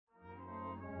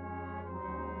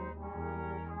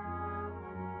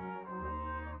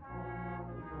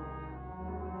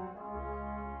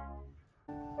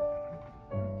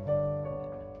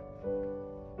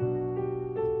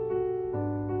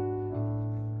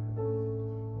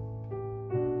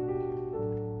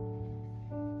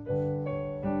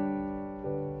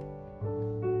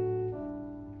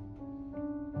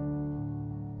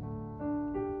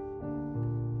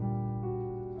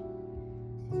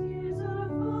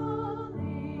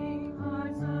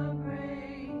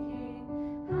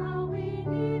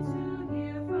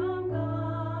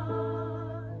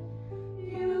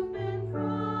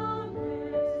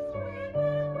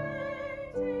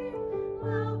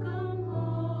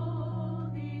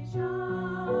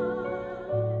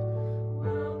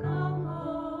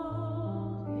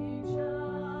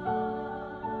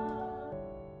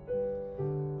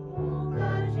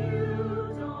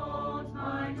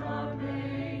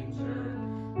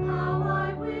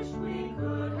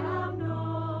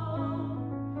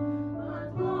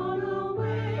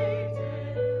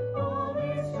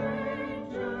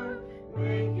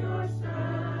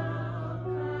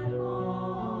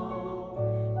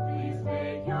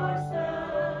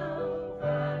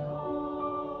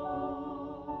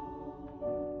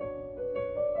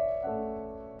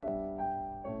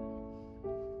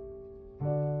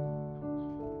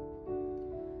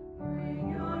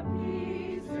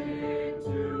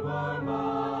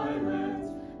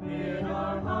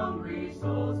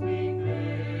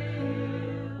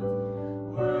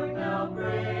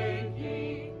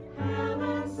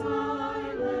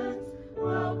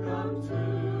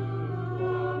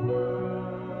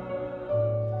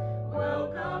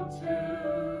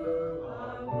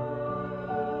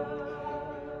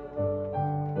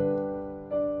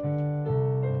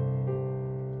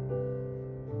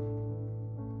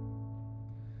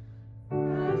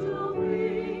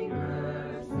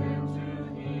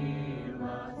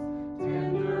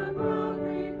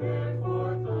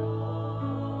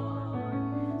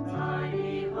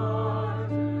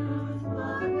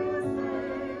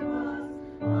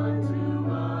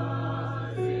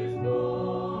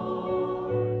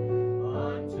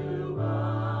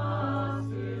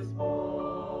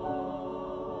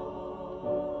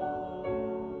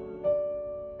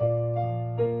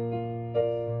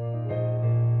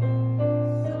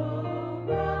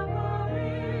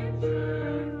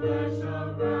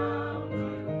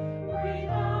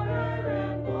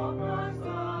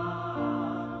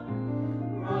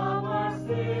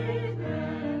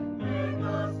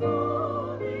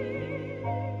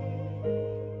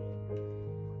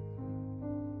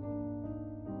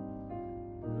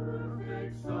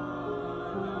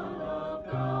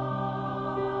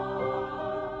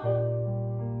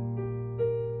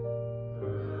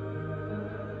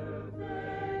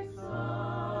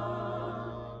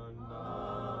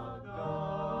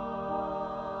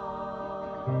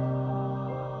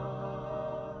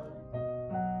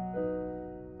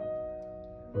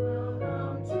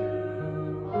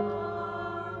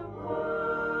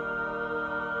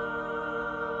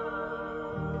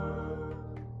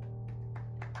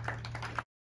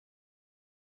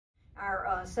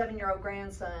7-year-old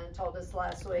grandson told us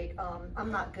last week,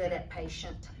 I'm not good at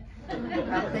patient.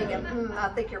 I'm thinking, I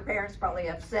think your parents probably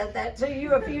have said that to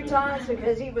you a few times,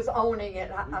 because he was owning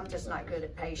it. I'm just not good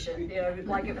at patient, you know,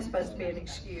 like it was supposed to be an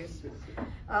excuse.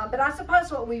 But I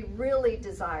suppose what we really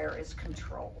desire is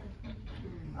control.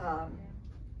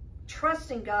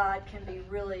 Trusting God can be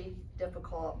really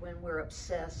difficult when we're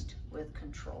obsessed with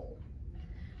control.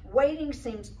 Waiting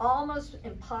seems almost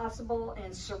impossible,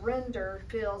 and surrender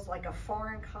feels like a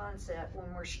foreign concept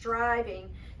when we're striving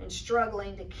and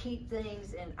struggling to keep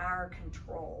things in our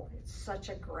control. It's such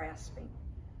a grasping.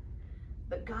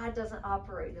 But God doesn't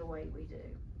operate the way we do.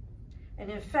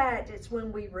 And in fact, it's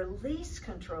when we release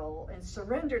control and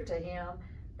surrender to Him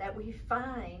that we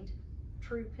find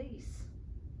true peace.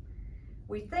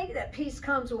 We think that peace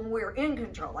comes when we're in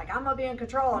control, like I'm going to be in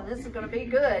control and this is going to be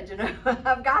good, you know,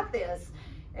 I've got this.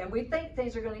 And we think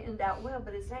things are going to end out well,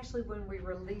 but it's actually when we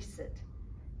release it.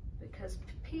 Because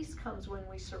peace comes when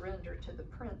we surrender to the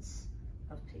Prince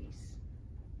of Peace.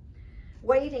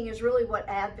 Waiting is really what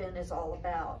Advent is all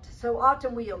about. So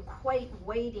often we equate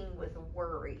waiting with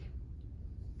worry.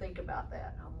 Think about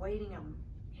that. I'm waiting, I'm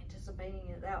anticipating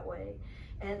it that way.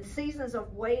 And seasons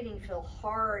of waiting feel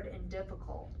hard and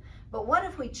difficult. But what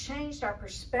if we changed our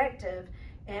perspective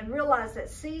and realize that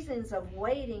seasons of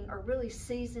waiting are really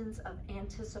seasons of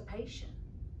anticipation,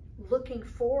 looking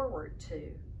forward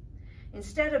to,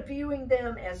 instead of viewing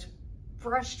them as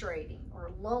frustrating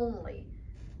or lonely.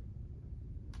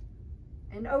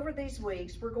 And over these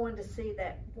weeks, we're going to see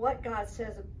that what God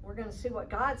says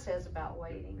about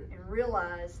waiting, and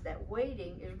realize that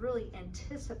waiting is really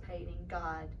anticipating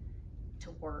God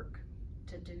to work,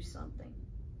 to do something.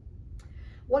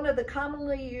 One of the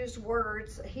commonly used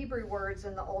words, Hebrew words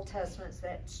in the Old Testament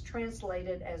that's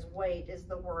translated as wait, is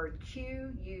the word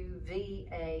Q-U-V-A-H.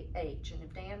 And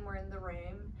if Dan were in the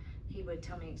room, he would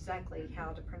tell me exactly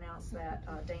how to pronounce that,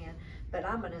 Dan. But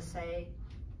I'm going to say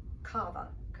kava,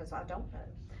 because I don't know.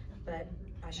 But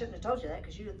I shouldn't have told you that,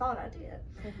 because you'd have thought I did.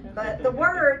 But the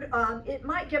word, it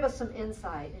might give us some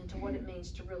insight into what it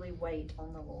means to really wait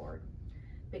on the Lord.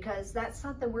 Because that's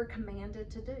something we're commanded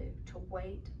to do, to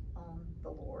wait on the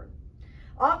Lord.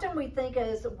 Often we think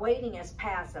as waiting as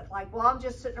passive, like, well, I'm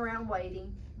just sitting around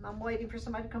waiting. I'm waiting for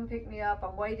somebody to come pick me up.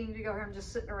 I'm waiting to go here. I'm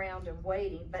just sitting around and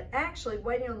waiting. But actually,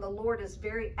 waiting on the Lord is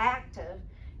very active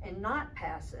and not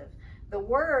passive. The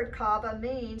word kava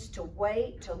means to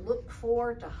wait, to look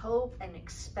for, to hope, and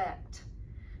expect.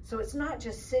 So it's not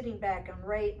just sitting back and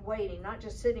waiting, not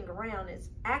just sitting around. It's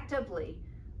actively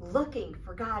looking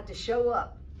for God to show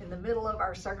up in the middle of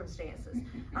our circumstances.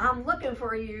 I'm looking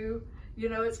for you. You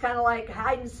know, it's kind of like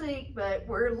hide and seek, but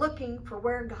we're looking for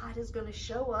where God is going to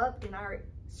show up in our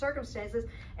circumstances,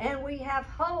 and we have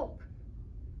hope.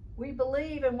 We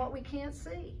believe in what we can't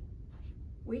see.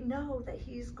 We know that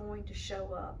He's going to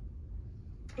show up.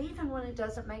 Even when it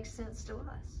doesn't make sense to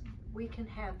us, we can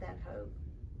have that hope.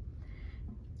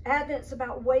 Advent's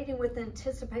about waiting with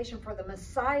anticipation for the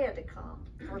Messiah to come,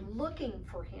 for looking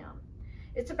for Him.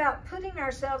 It's about putting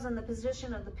ourselves in the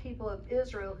position of the people of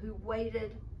Israel who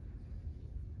waited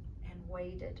and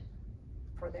waited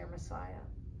for their Messiah.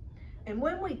 And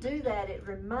when we do that, it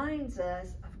reminds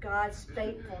us of God's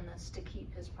faithfulness to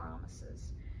keep His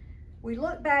promises. We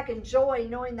look back in joy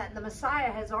knowing that the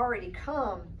Messiah has already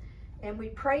come, and we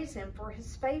praise Him for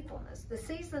His faithfulness. The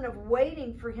season of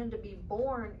waiting for Him to be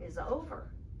born is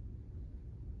over.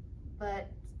 But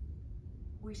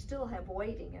we still have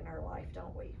waiting in our life,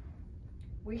 don't we?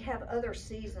 We have other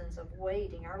seasons of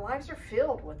waiting. Our lives are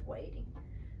filled with waiting.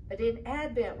 But in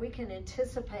Advent, we can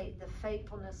anticipate the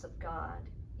faithfulness of God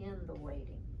in the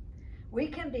waiting. We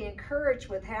can be encouraged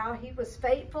with how He was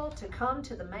faithful to come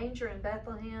to the manger in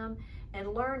Bethlehem, and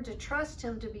learn to trust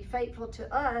Him to be faithful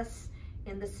to us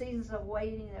in the seasons of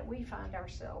waiting that we find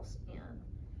ourselves in.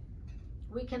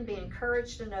 We can be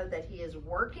encouraged to know that He is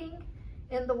working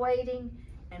in the waiting,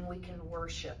 and we can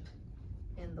worship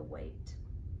in the wait.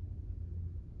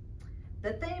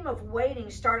 The theme of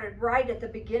waiting started right at the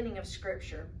beginning of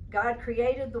Scripture. God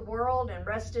created the world and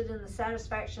rested in the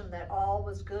satisfaction that all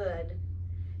was good.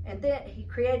 And then He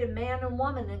created man and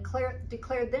woman and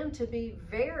declared them to be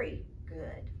very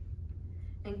good.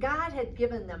 And God had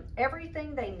given them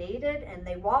everything they needed, and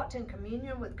they walked in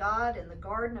communion with God in the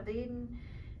Garden of Eden,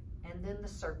 and then the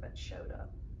serpent showed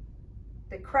up.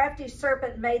 The crafty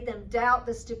serpent made them doubt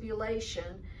the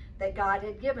stipulation that God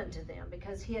had given to them,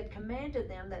 because He had commanded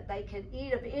them that they could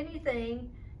eat of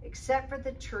anything except for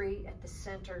the tree at the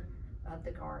center of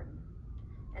the garden.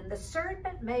 And the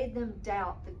serpent made them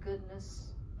doubt the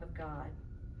goodness of God.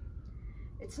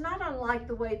 It's not unlike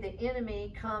the way the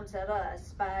enemy comes at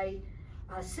us by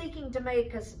seeking to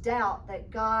make us doubt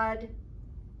that God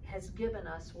has given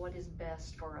us what is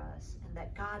best for us and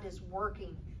that God is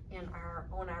working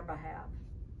on our behalf.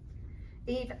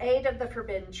 Eve ate of the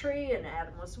forbidden tree, and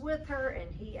Adam was with her,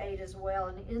 and he ate as well.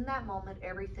 And in that moment,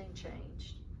 everything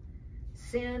changed.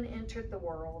 Sin entered the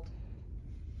world.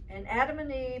 And Adam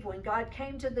and Eve, when God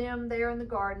came to them there in the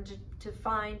garden to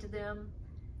find them,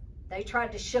 they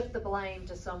tried to shift the blame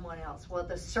to someone else. Well,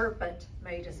 the serpent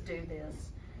made us do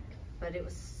this, but it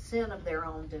was sin of their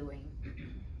own doing.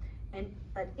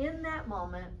 But in that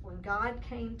moment, when God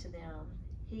came to them,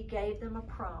 he gave them a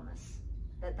promise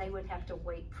that they would have to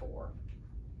wait for.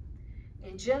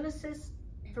 In Genesis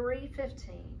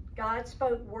 3:15, God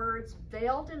spoke words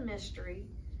veiled in mystery,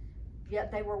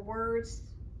 yet they were words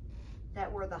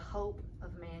that were the hope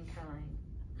of mankind.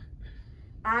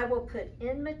 I will put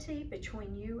enmity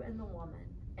between you and the woman,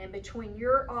 and between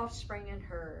your offspring and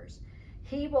hers.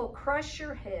 He will crush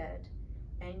your head,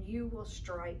 and you will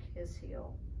strike his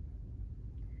heel.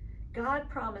 God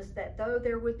promised that though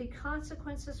there would be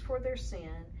consequences for their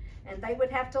sin, and they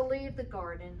would have to leave the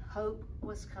garden, hope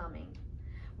was coming.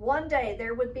 One day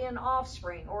there would be an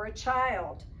offspring or a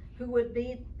child who would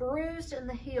be bruised in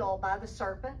the heel by the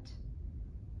serpent,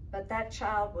 but that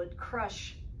child would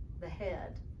crush the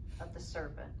head of the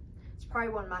serpent. It's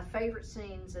probably one of my favorite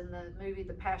scenes in the movie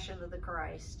The Passion of the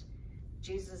Christ.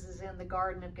 Jesus is in the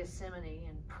Garden of Gethsemane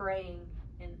and praying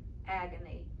in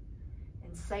agony,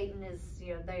 and Satan is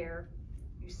there.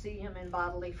 You see him in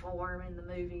bodily form in the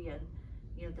movie, and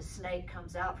the snake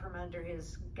comes out from under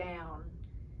his gown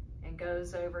and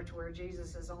goes over to where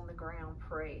Jesus is on the ground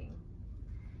praying.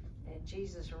 And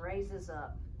Jesus raises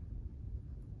up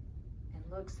and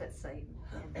looks at Satan,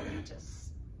 and he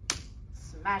just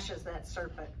smashes that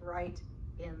serpent right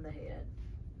in the head.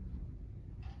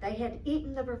 They had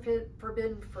eaten the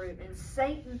forbidden fruit, and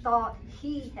Satan thought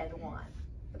he had won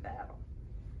the battle.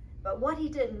 But what he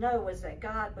didn't know was that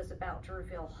God was about to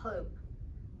reveal hope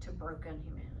to broken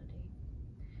humanity.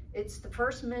 It's the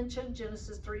first mention,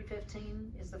 Genesis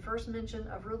 3:15, is the first mention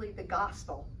of really the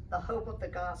gospel, the hope of the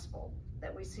gospel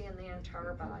that we see in the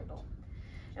entire Bible.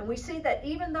 And we see that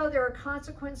even though there are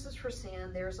consequences for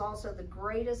sin, there's also the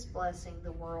greatest blessing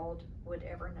the world would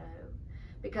ever know.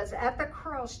 Because at the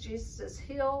cross, Jesus'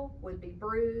 heel would be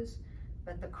bruised,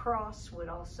 but the cross would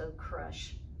also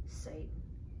crush Satan.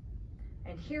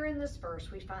 And here in this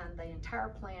verse, we find the entire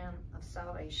plan of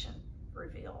salvation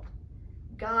revealed.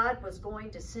 God was going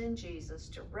to send Jesus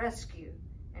to rescue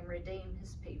and redeem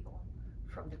his people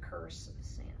from the curse of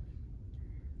sin.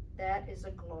 That is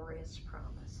a glorious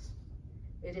promise.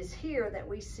 It is here that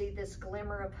we see this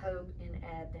glimmer of hope in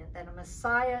Advent, that a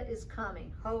Messiah is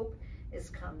coming, hope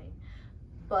is coming.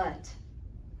 But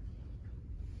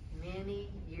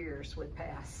many years would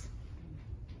pass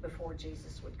before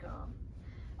Jesus would come.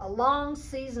 A long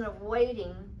season of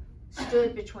waiting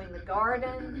stood between the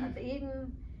Garden of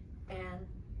Eden and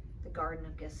the Garden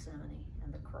of Gethsemane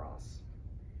and the cross.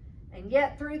 And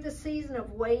yet through the season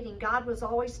of waiting, God was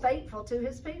always faithful to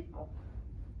his people.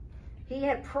 He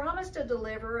had promised a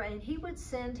deliverer, and he would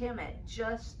send him at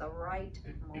just the right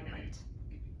moment.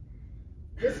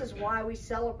 This is why we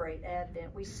celebrate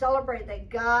Advent. We celebrate that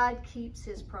God keeps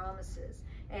his promises.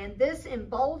 And this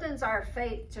emboldens our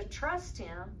faith to trust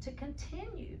him to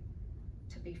continue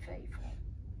to be faithful.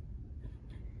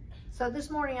 So this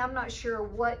morning, I'm not sure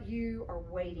what you are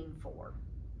waiting for.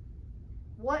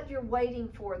 What you're waiting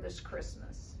for this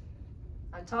Christmas.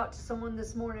 I talked to someone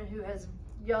this morning who has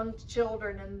young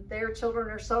children, and their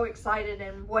children are so excited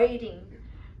and waiting,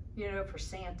 for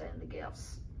Santa and the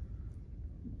gifts.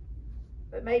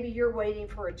 But maybe you're waiting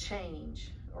for a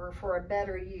change, or for a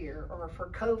better year, or for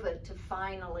COVID to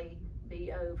finally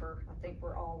be over. I think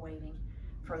we're all waiting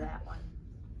for that one.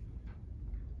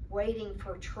 Waiting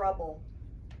for trouble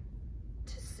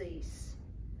to cease.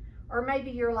 Or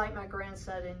maybe you're like my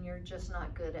grandson and you're just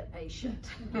not good at patient.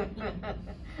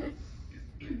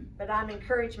 But I'm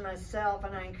encouraging myself,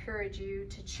 and I encourage you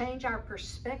to change our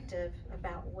perspective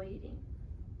about waiting.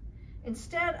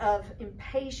 Instead of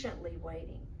impatiently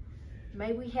waiting,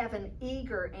 may we have an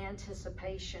eager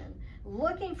anticipation,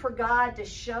 looking for God to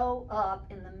show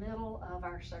up in the middle of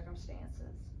our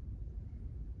circumstances,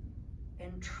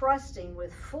 and trusting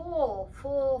with full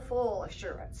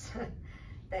assurance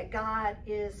that God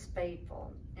is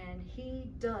faithful, and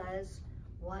he does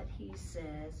what he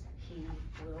says he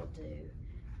will do.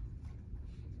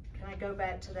 Can I go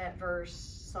back to that verse,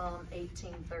 Psalm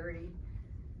 18:30?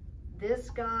 This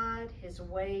God, his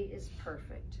way is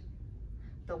perfect.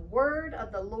 The word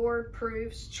of the Lord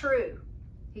proves true.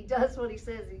 He does what he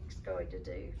says he's going to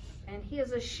do. And he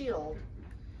is a shield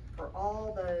for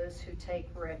all those who take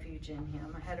refuge in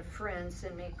him. I had a friend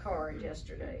send me a card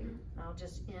yesterday. I'll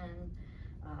just end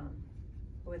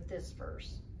with this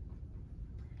verse.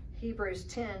 Hebrews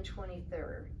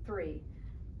 10:23.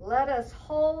 Let us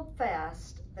hold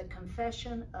fast the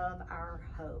confession of our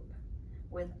hope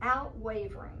without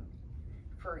wavering,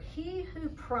 for he who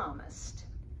promised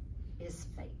is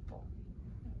faithful.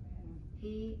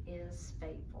 He is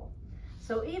faithful.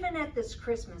 So even at this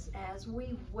Christmas, as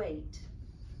we wait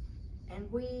and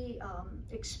we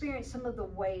experience some of the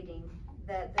waiting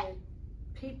that the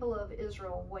people of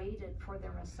Israel waited for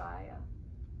their Messiah,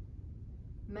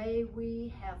 may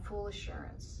we have full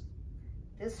assurance,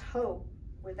 this hope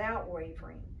without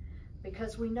wavering,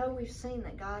 because we know we've seen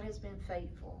that God has been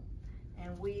faithful,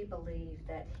 and we believe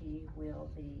that he will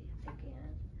be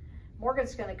again.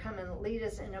 Morgan's going to come and lead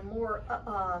us in a more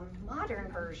modern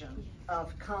version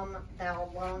of Come Thou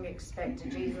Long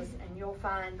Expected Jesus, and you'll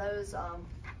find those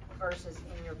verses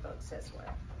in your books as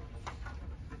well.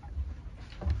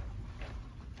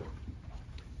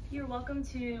 You're welcome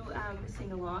to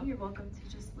sing along. You're welcome to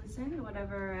just listen,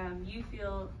 whatever you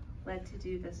feel led to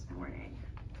do this morning.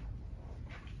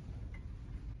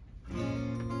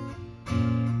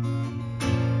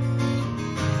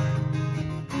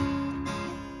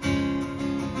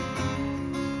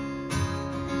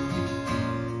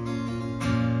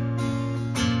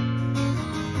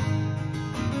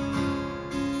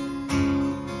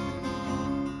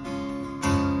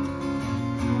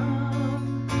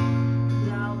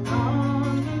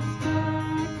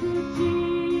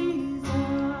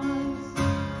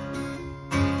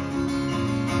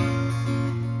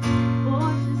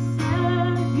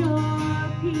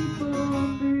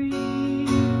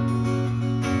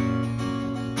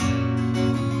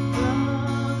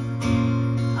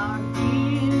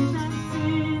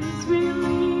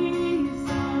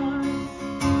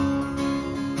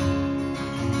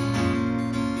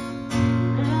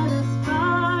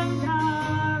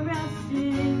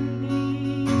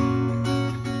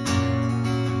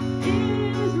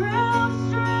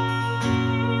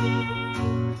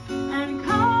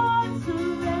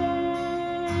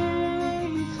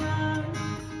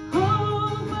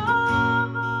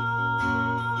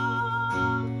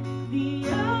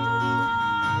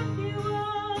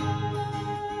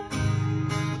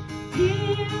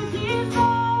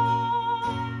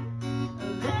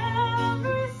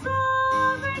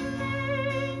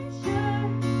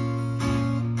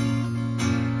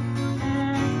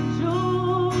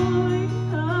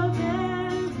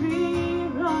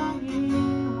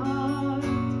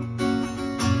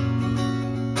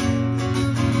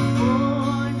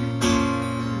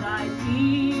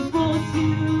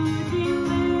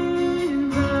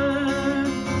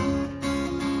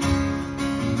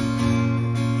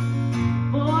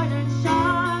 Born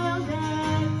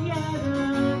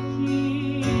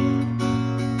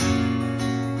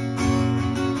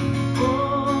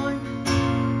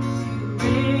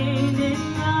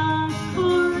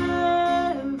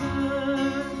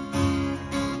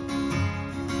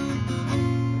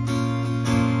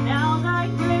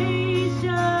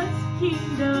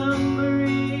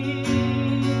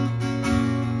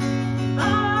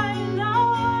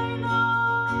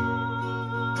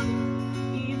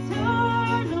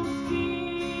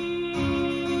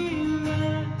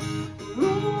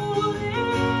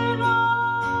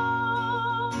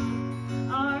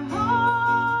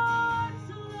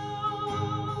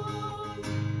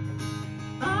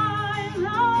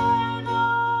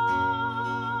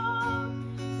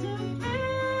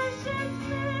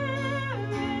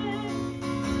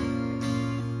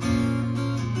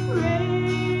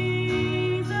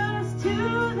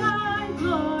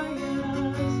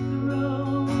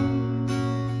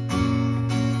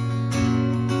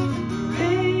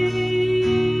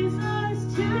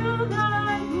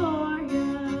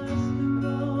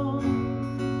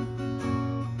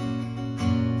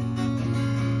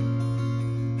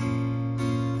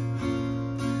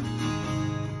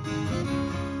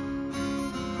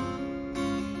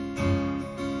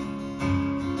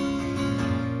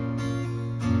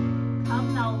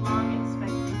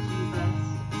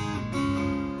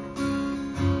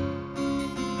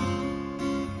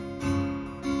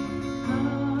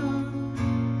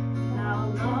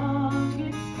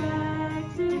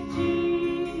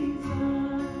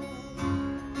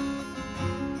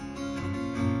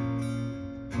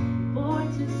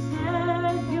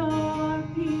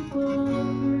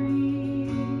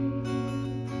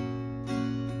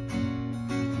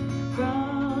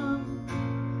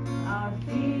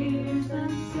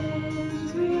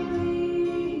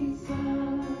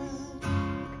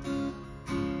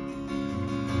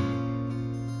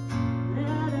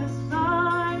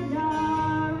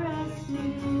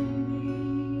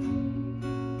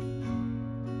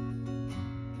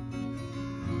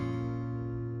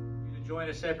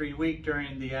us every week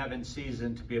during the Advent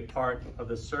season to be a part of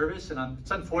the service. And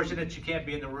it's unfortunate you can't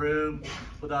be in the room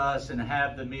with us and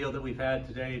have the meal that we've had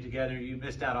today together. You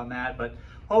missed out on that, but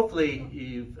hopefully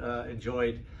you've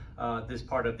enjoyed this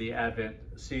part of the Advent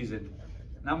season.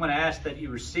 And I'm going to ask that you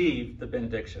receive the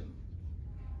benediction.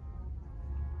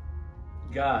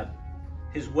 God,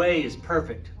 his way is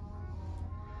perfect.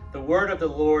 The word of the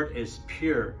Lord is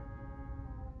pure.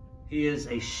 He is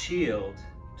a shield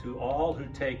to all who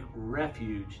take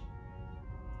refuge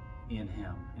in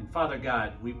him. And Father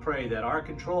God, we pray that our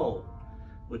control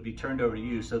would be turned over to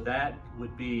you, so that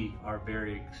would be our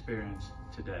very experience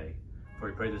today. For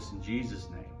we pray this in Jesus'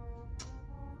 name.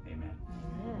 Amen.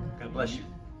 God bless you.